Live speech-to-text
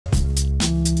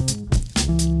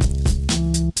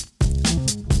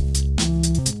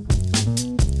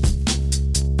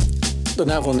The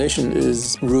Navajo Nation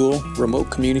is rural, remote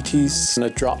communities, and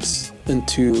it drops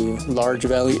into large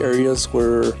valley areas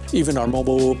where even our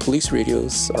mobile police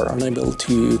radios are unable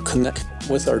to connect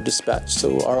with our dispatch.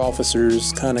 So our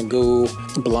officers kind of go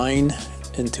blind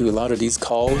into a lot of these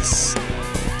calls.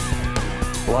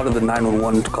 A lot of the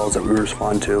 911 calls that we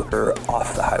respond to are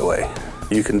off the highway.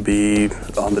 You can be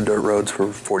on the dirt roads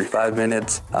for 45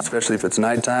 minutes, especially if it's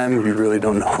nighttime, you really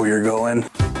don't know where you're going.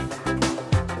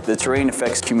 The terrain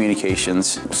affects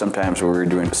communications. Sometimes we're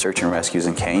doing search and rescues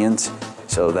in canyons,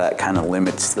 so that kind of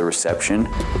limits the reception.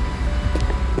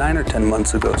 9 or 10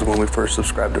 months ago is when we first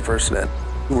subscribed to FirstNet.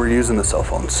 We're using the cell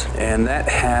phones, and that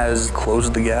has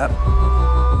closed the gap.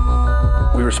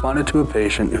 We responded to a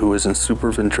patient who was in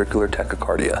supraventricular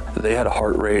tachycardia. They had a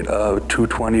heart rate of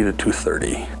 220 to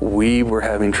 230. We were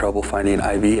having trouble finding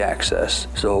IV access,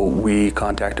 so we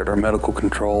contacted our medical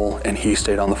control, and he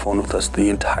stayed on the phone with us the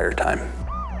entire time.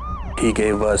 He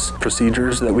gave us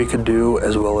procedures that we could do,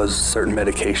 as well as certain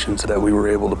medications that we were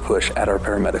able to push at our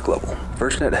paramedic level.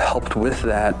 FirstNet helped with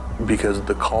that because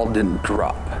the call didn't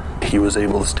drop. He was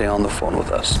able to stay on the phone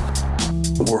with us.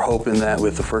 We're hoping that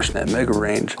with the FirstNet Mega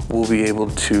Range, we'll be able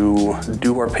to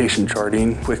do our patient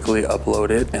charting, quickly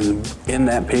upload it, and in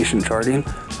that patient charting,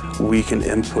 we can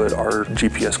input our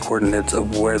GPS coordinates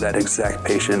of where that exact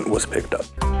patient was picked up.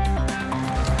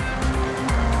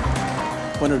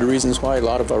 One of the reasons why a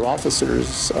lot of our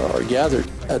officers are gathered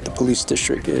at the police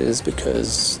district is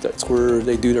because that's where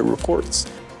they do their reports.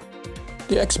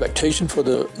 The expectation for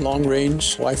the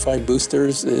long-range Wi-Fi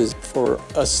boosters is for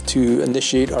us to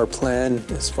initiate our plan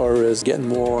as far as getting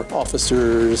more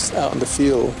officers out in the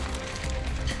field.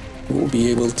 We'll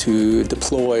be able to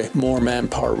deploy more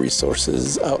manpower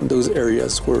resources out in those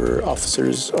areas where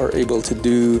officers are able to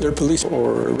do their police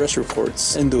or arrest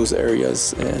reports in those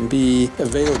areas and be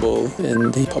available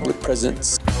in the public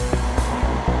presence.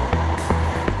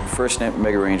 FirstNet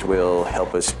Mega Range will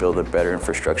help us build a better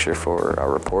infrastructure for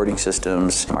our reporting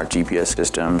systems, our GPS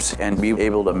systems, and be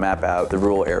able to map out the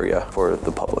rural area for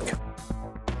the public.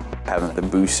 Having the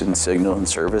boost in signal and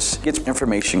service gets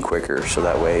information quicker, so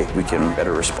that way we can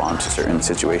better respond to certain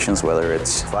situations, whether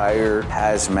it's fire,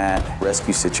 hazmat,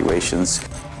 rescue situations.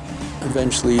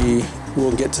 Eventually,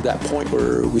 we'll get to that point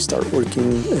where we start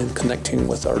working and connecting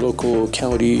with our local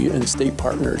county and state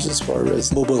partners as far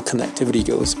as mobile connectivity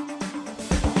goes.